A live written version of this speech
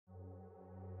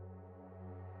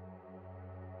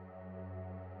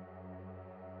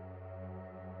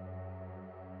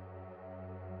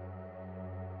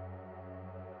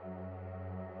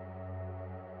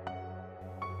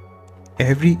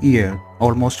Every year,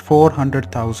 almost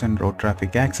 400,000 road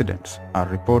traffic accidents are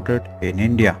reported in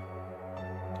India.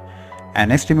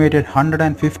 An estimated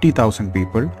 150,000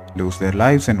 people lose their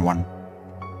lives in one.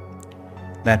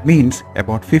 That means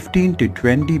about 15 to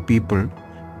 20 people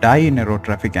die in a road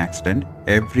traffic accident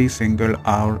every single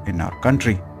hour in our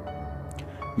country.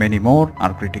 Many more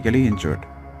are critically injured.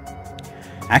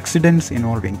 Accidents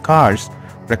involving cars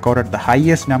recorded the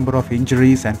highest number of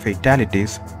injuries and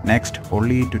fatalities, next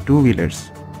only to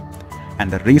two-wheelers. And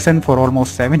the reason for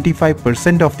almost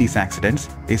 75% of these accidents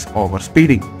is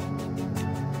overspeeding.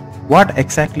 What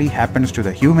exactly happens to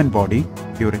the human body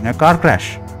during a car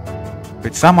crash?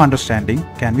 With some understanding,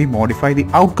 can we modify the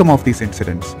outcome of these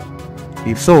incidents?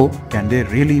 If so, can they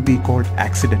really be called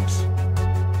accidents?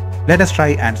 Let us try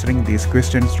answering these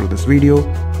questions through this video.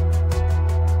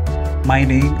 My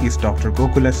name is Dr.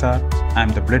 Gokula Sir. I am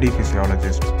the Blvd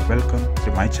physiologist. Welcome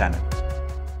to my channel.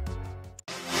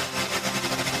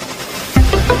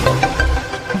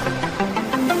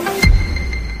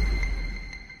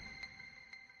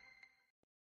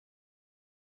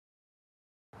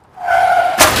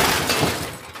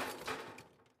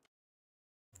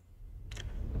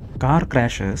 Car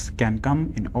crashes can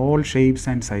come in all shapes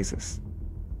and sizes.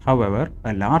 However,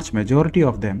 a large majority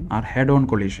of them are head-on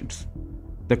collisions.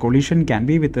 The collision can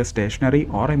be with a stationary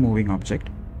or a moving object.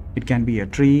 It can be a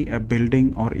tree, a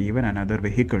building, or even another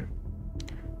vehicle.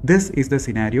 This is the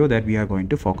scenario that we are going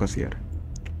to focus here.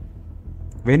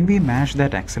 When we mash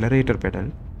that accelerator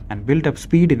pedal and build up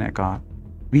speed in a car,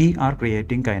 we are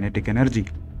creating kinetic energy.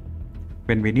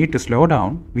 When we need to slow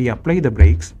down, we apply the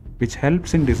brakes, which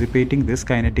helps in dissipating this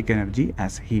kinetic energy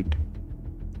as heat.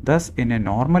 Thus, in a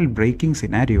normal braking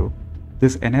scenario,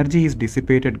 this energy is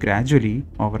dissipated gradually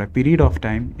over a period of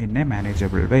time in a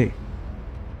manageable way.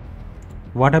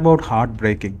 What about hard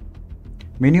braking?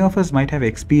 Many of us might have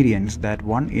experienced that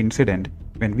one incident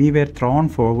when we were thrown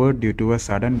forward due to a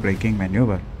sudden braking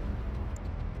maneuver.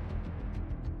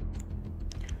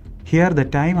 Here the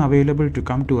time available to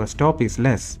come to a stop is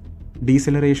less.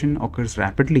 Deceleration occurs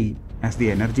rapidly as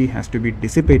the energy has to be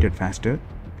dissipated faster,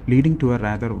 leading to a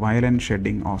rather violent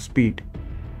shedding of speed.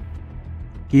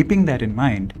 Keeping that in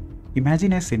mind,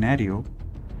 imagine a scenario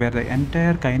where the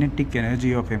entire kinetic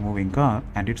energy of a moving car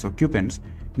and its occupants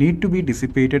need to be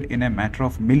dissipated in a matter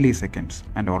of milliseconds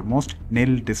and almost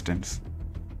nil distance.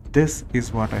 This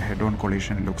is what a head-on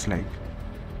collision looks like.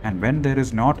 And when there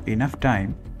is not enough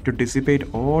time to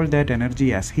dissipate all that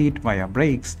energy as heat via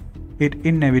brakes, it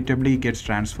inevitably gets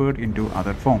transferred into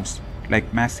other forms,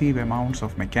 like massive amounts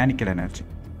of mechanical energy.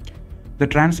 The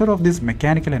transfer of this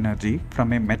mechanical energy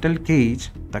from a metal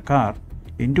cage, the car,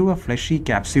 into a fleshy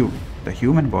capsule, the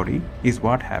human body, is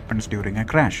what happens during a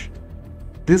crash.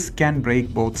 This can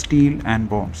break both steel and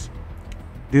bones.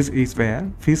 This is where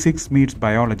physics meets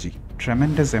biology,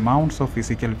 tremendous amounts of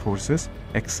physical forces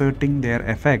exerting their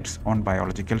effects on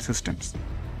biological systems.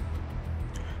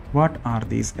 What are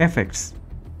these effects?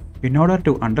 In order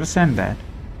to understand that,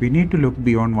 we need to look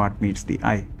beyond what meets the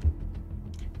eye.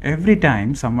 Every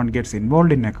time someone gets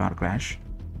involved in a car crash,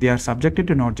 they are subjected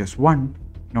to not just one,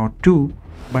 not two,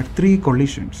 but three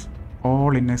collisions,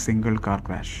 all in a single car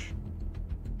crash.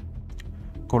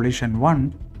 Collision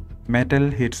 1,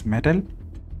 metal hits metal.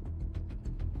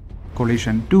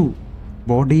 Collision 2,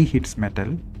 body hits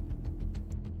metal.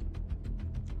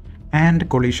 And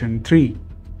collision 3,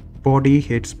 body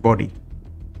hits body.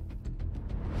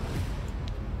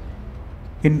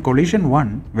 In collision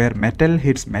 1, where metal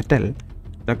hits metal,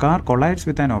 the car collides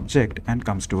with an object and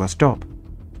comes to a stop.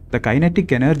 The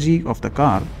kinetic energy of the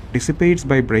car dissipates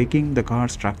by breaking the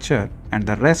car's structure, and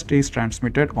the rest is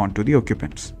transmitted onto the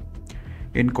occupants.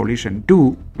 In collision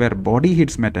 2, where body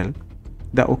hits metal,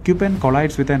 the occupant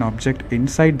collides with an object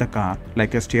inside the car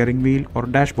like a steering wheel or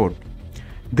dashboard.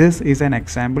 This is an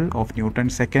example of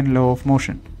Newton's second law of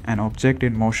motion. An object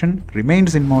in motion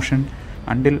remains in motion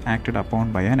until acted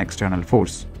upon by an external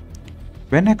force.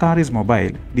 When a car is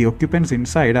mobile, the occupants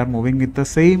inside are moving with the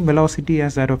same velocity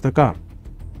as that of the car.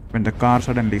 When the car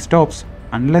suddenly stops,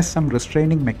 unless some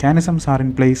restraining mechanisms are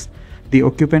in place, the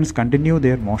occupants continue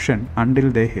their motion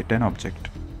until they hit an object.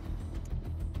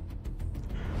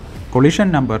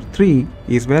 Collision number 3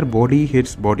 is where body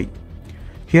hits body.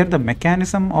 Here the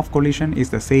mechanism of collision is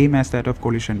the same as that of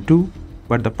collision 2,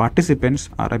 but the participants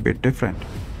are a bit different.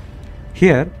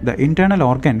 Here, the internal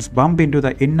organs bump into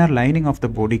the inner lining of the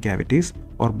body cavities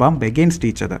or bump against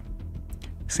each other.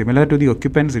 Similar to the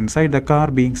occupants inside the car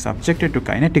being subjected to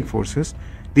kinetic forces,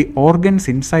 the organs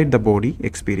inside the body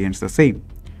experience the same.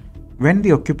 When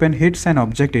the occupant hits an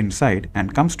object inside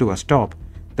and comes to a stop,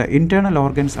 the internal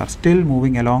organs are still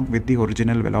moving along with the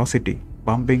original velocity,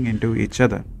 bumping into each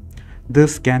other.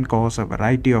 This can cause a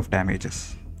variety of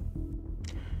damages.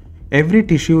 Every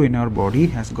tissue in our body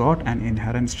has got an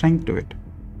inherent strength to it.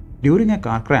 During a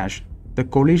car crash, the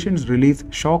collisions release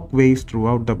shock waves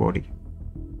throughout the body.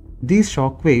 These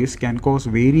shock waves can cause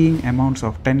varying amounts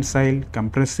of tensile,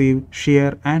 compressive,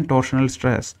 shear, and torsional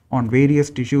stress on various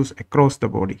tissues across the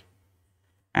body.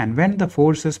 And when the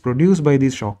forces produced by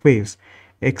these shock waves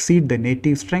exceed the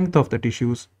native strength of the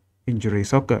tissues,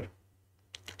 injuries occur.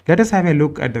 Let us have a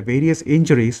look at the various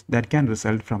injuries that can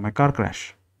result from a car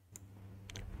crash.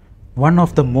 One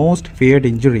of the most feared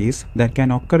injuries that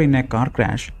can occur in a car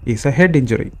crash is a head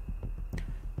injury.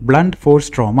 Blunt force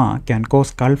trauma can cause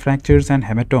skull fractures and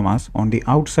hematomas on the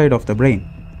outside of the brain.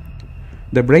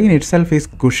 The brain itself is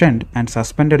cushioned and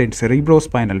suspended in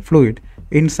cerebrospinal fluid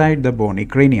inside the bony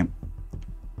cranium.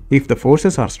 If the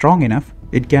forces are strong enough,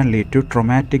 it can lead to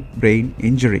traumatic brain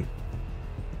injury.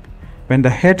 When the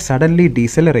head suddenly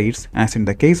decelerates, as in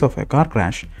the case of a car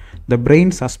crash, the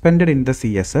brain suspended in the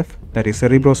CSF, that is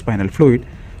cerebrospinal fluid,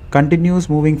 continues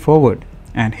moving forward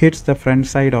and hits the front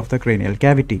side of the cranial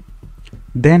cavity.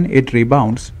 Then it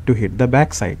rebounds to hit the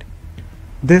back side.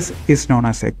 This is known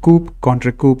as a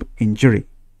coupe-contre-coupe injury.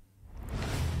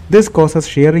 This causes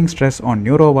shearing stress on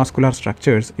neurovascular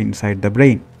structures inside the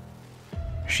brain.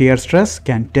 Shear stress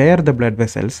can tear the blood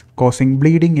vessels, causing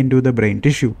bleeding into the brain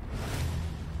tissue.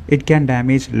 It can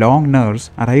damage long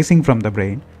nerves arising from the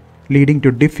brain, leading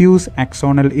to diffuse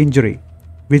axonal injury,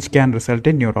 which can result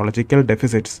in neurological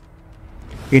deficits.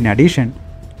 In addition,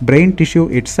 brain tissue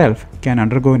itself can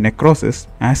undergo necrosis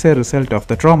as a result of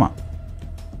the trauma.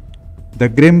 The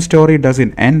grim story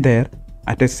doesn't end there.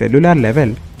 At a cellular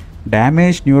level,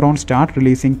 damaged neurons start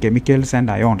releasing chemicals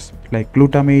and ions like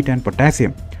glutamate and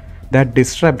potassium that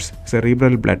disrupts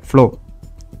cerebral blood flow.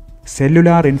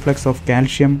 Cellular influx of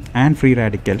calcium and free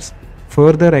radicals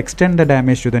further extend the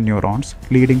damage to the neurons,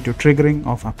 leading to triggering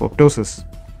of apoptosis.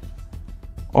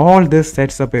 All this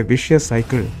sets up a vicious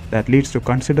cycle that leads to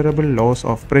considerable loss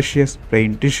of precious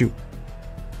brain tissue.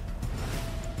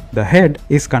 The head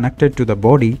is connected to the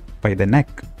body by the neck.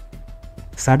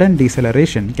 Sudden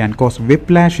deceleration can cause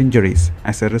whiplash injuries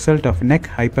as a result of neck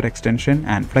hyperextension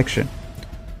and flexion.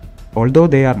 Although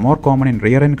they are more common in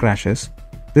rear-end crashes,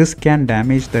 this can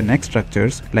damage the neck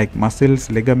structures like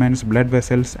muscles, ligaments, blood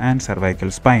vessels, and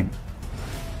cervical spine.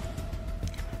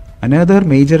 Another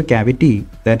major cavity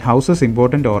that houses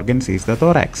important organs is the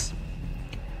thorax.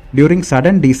 During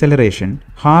sudden deceleration,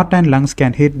 heart and lungs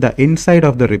can hit the inside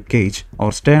of the rib cage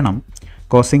or sternum,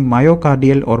 causing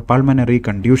myocardial or pulmonary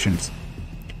contusions.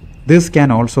 This can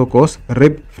also cause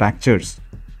rib fractures.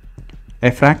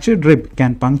 A fractured rib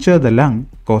can puncture the lung,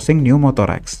 causing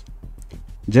pneumothorax.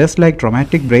 Just like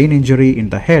traumatic brain injury in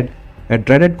the head, a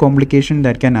dreaded complication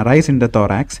that can arise in the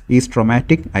thorax is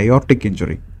traumatic aortic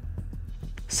injury.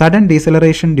 Sudden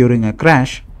deceleration during a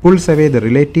crash pulls away the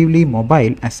relatively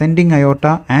mobile ascending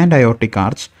aorta and aortic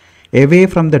arch away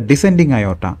from the descending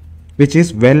aorta, which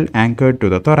is well anchored to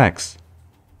the thorax.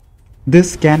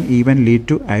 This can even lead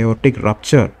to aortic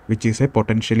rupture, which is a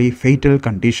potentially fatal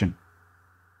condition.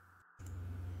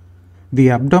 The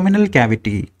abdominal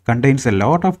cavity contains a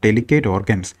lot of delicate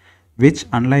organs which,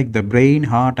 unlike the brain,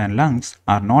 heart and lungs,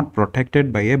 are not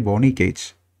protected by a bony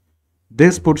cage.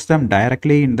 This puts them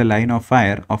directly in the line of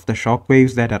fire of the shock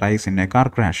waves that arise in a car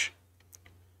crash.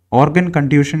 Organ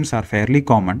contusions are fairly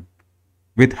common.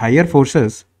 With higher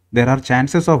forces, there are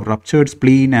chances of ruptured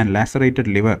spleen and lacerated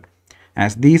liver,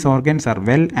 as these organs are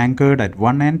well anchored at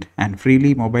one end and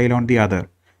freely mobile on the other,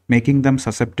 making them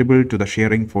susceptible to the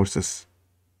shearing forces.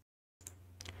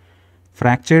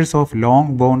 Fractures of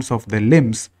long bones of the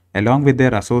limbs, along with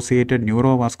their associated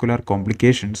neurovascular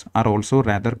complications, are also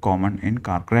rather common in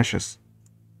car crashes.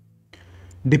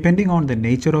 Depending on the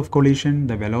nature of collision,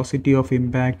 the velocity of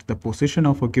impact, the position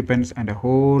of occupants, and a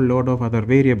whole load of other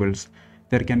variables,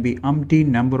 there can be umpteen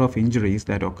number of injuries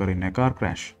that occur in a car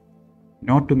crash.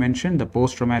 Not to mention the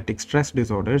post-traumatic stress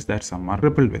disorders that some are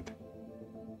riddled with.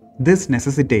 This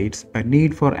necessitates a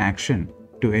need for action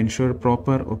to ensure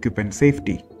proper occupant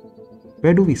safety.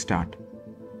 Where do we start?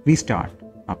 We start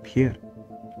up here.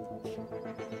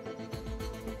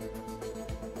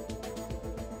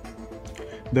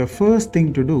 The first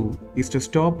thing to do is to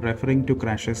stop referring to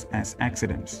crashes as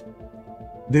accidents.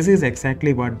 This is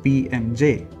exactly what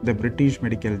BMJ, the British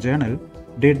Medical Journal,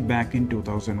 did back in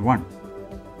 2001.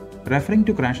 Referring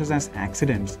to crashes as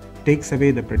accidents takes away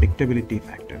the predictability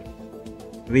factor.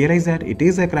 Realize that it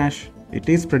is a crash, it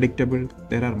is predictable,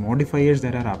 there are modifiers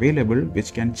that are available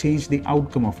which can change the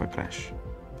outcome of a crash.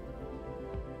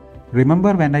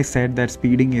 Remember when I said that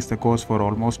speeding is the cause for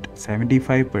almost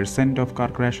 75% of car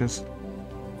crashes?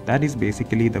 That is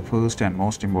basically the first and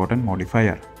most important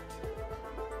modifier.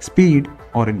 Speed,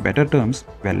 or in better terms,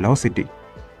 velocity.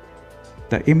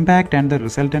 The impact and the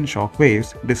resultant shock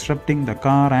waves disrupting the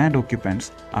car and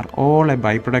occupants are all a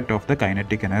byproduct of the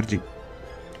kinetic energy.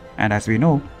 And as we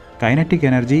know, kinetic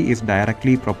energy is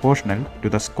directly proportional to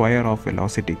the square of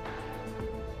velocity.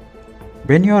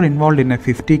 When you are involved in a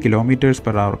 50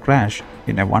 km/h crash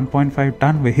in a 1.5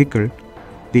 ton vehicle,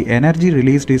 the energy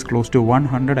released is close to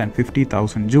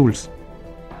 150,000 joules.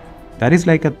 That is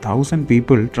like 1,000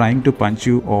 people trying to punch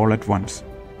you all at once.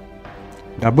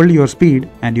 Double your speed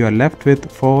and you are left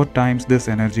with 4 times this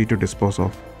energy to dispose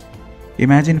of.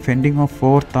 Imagine fending off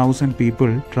 4,000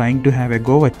 people trying to have a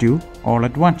go at you all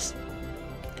at once.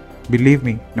 Believe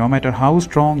me, no matter how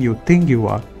strong you think you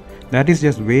are, that is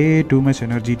just way too much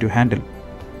energy to handle.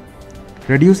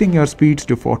 Reducing your speeds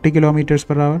to 40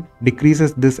 km/h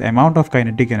decreases this amount of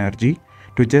kinetic energy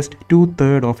to just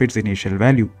 2/3 of its initial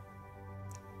value.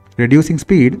 Reducing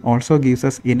speed also gives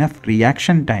us enough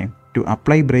reaction time to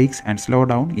apply brakes and slow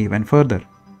down even further.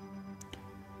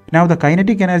 Now the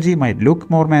kinetic energy might look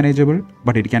more manageable,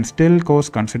 but it can still cause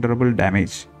considerable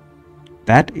damage.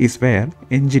 That is where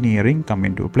engineering comes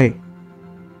into play.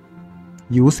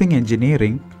 Using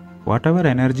engineering, whatever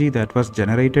energy that was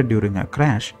generated during a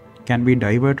crash can be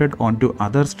diverted onto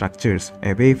other structures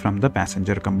away from the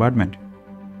passenger compartment.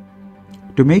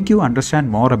 To make you understand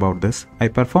more about this, I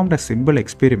performed a simple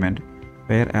experiment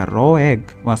where a raw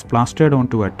egg was plastered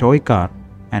onto a toy car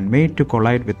and made to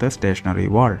collide with a stationary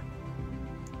wall.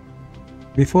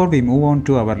 Before we move on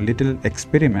to our little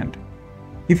experiment,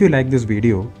 if you like this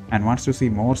video and wants to see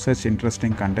more such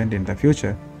interesting content in the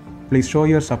future, please show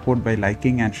your support by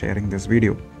liking and sharing this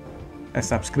video. A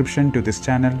subscription to this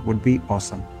channel would be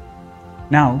awesome.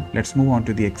 Now let's move on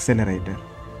to the accelerator.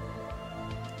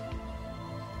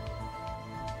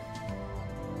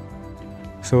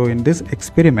 So in this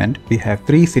experiment, we have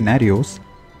 3 scenarios.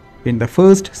 In the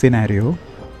first scenario,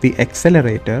 the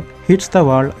accelerator hits the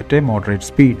wall at a moderate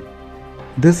speed.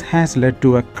 This has led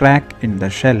to a crack in the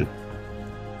shell.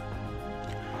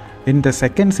 In the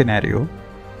second scenario,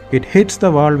 it hits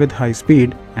the wall with high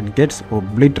speed and gets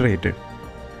obliterated.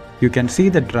 You can see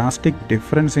the drastic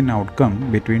difference in outcome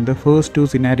between the first 2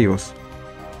 scenarios.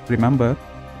 Remember,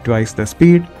 twice the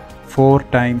speed, 4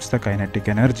 times the kinetic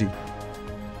energy.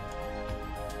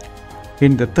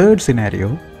 In the third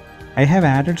scenario, I have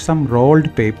added some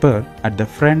rolled paper at the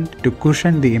front to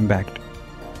cushion the impact.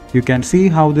 You can see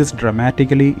how this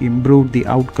dramatically improved the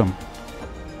outcome.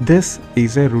 This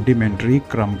is a rudimentary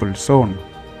crumple zone.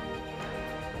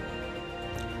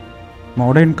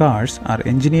 Modern cars are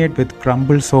engineered with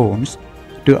crumple zones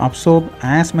to absorb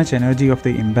as much energy of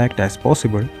the impact as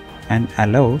possible and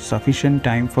allow sufficient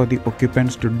time for the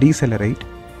occupants to decelerate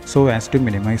so as to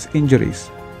minimize injuries.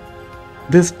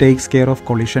 This takes care of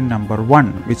collision number 1,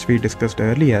 which we discussed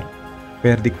earlier,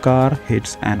 where the car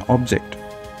hits an object.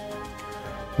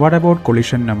 What about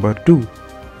collision number 2,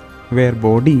 where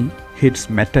body hits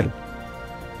metal?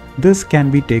 This can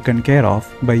be taken care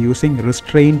of by using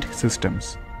restraint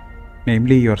systems,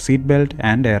 namely your seatbelt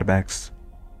and airbags.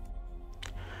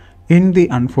 In the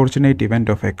unfortunate event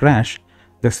of a crash,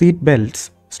 the seatbelts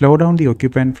slow down the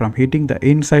occupant from hitting the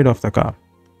inside of the car.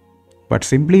 But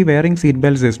simply wearing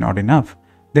seatbelts is not enough.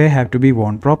 They have to be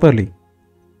worn properly.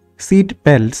 Seat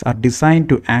belts are designed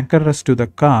to anchor us to the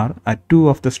car at 2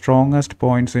 of the strongest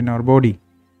points in our body,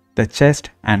 the chest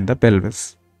and the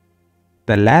pelvis.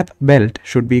 The lap belt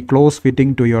should be close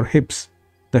fitting to your hips.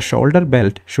 The shoulder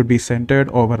belt should be centered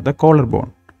over the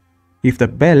collarbone. If the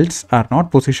belts are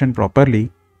not positioned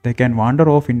properly, they can wander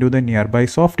off into the nearby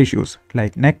soft tissues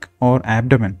like neck or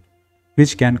abdomen,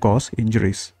 which can cause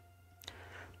injuries.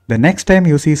 The next time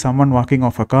you see someone walking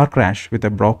off a car crash with a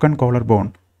broken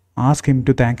collarbone, ask him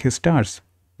to thank his stars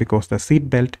because the seat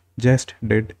belt just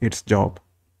did its job.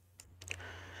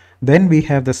 Then we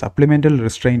have the supplemental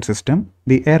restraint system,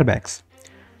 the airbags.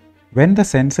 When the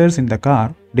sensors in the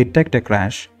car detect a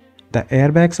crash, the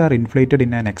airbags are inflated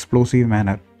in an explosive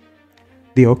manner.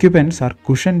 The occupants are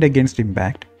cushioned against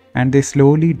impact and they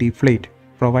slowly deflate,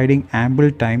 providing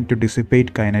ample time to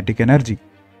dissipate kinetic energy.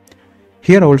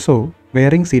 Here also,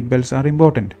 wearing seatbelts are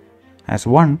important, as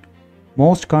 1,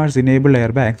 most cars enable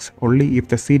airbags only if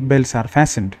the seatbelts are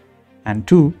fastened, and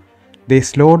 2, they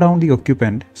slow down the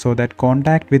occupant so that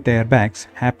contact with airbags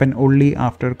happen only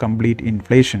after complete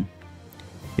inflation.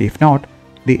 If not,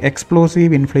 the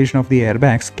explosive inflation of the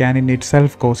airbags can in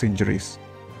itself cause injuries.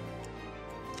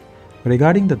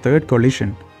 Regarding the third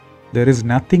collision, there is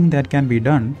nothing that can be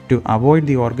done to avoid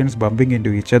the organs bumping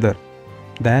into each other.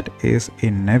 That is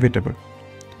inevitable.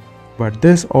 But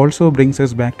this also brings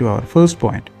us back to our first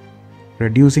point.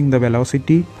 Reducing the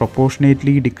velocity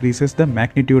proportionately decreases the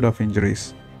magnitude of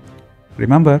injuries.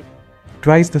 Remember,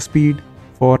 twice the speed,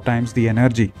 4 times the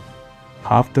energy.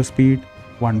 Half the speed,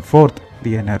 1/4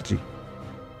 the energy.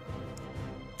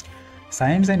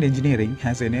 Science and engineering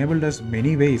has enabled us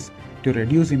many ways to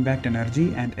reduce impact energy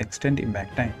and extend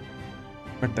impact time.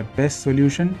 But the best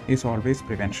solution is always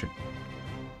prevention.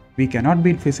 We cannot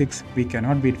beat physics, we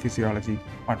cannot beat physiology.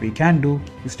 What we can do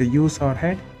is to use our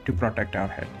head to protect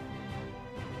our head.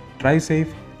 Drive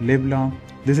safe, live long.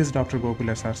 This is Dr. Gokul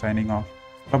SR signing off.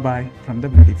 Bye-bye from the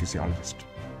Bloody Physiologist.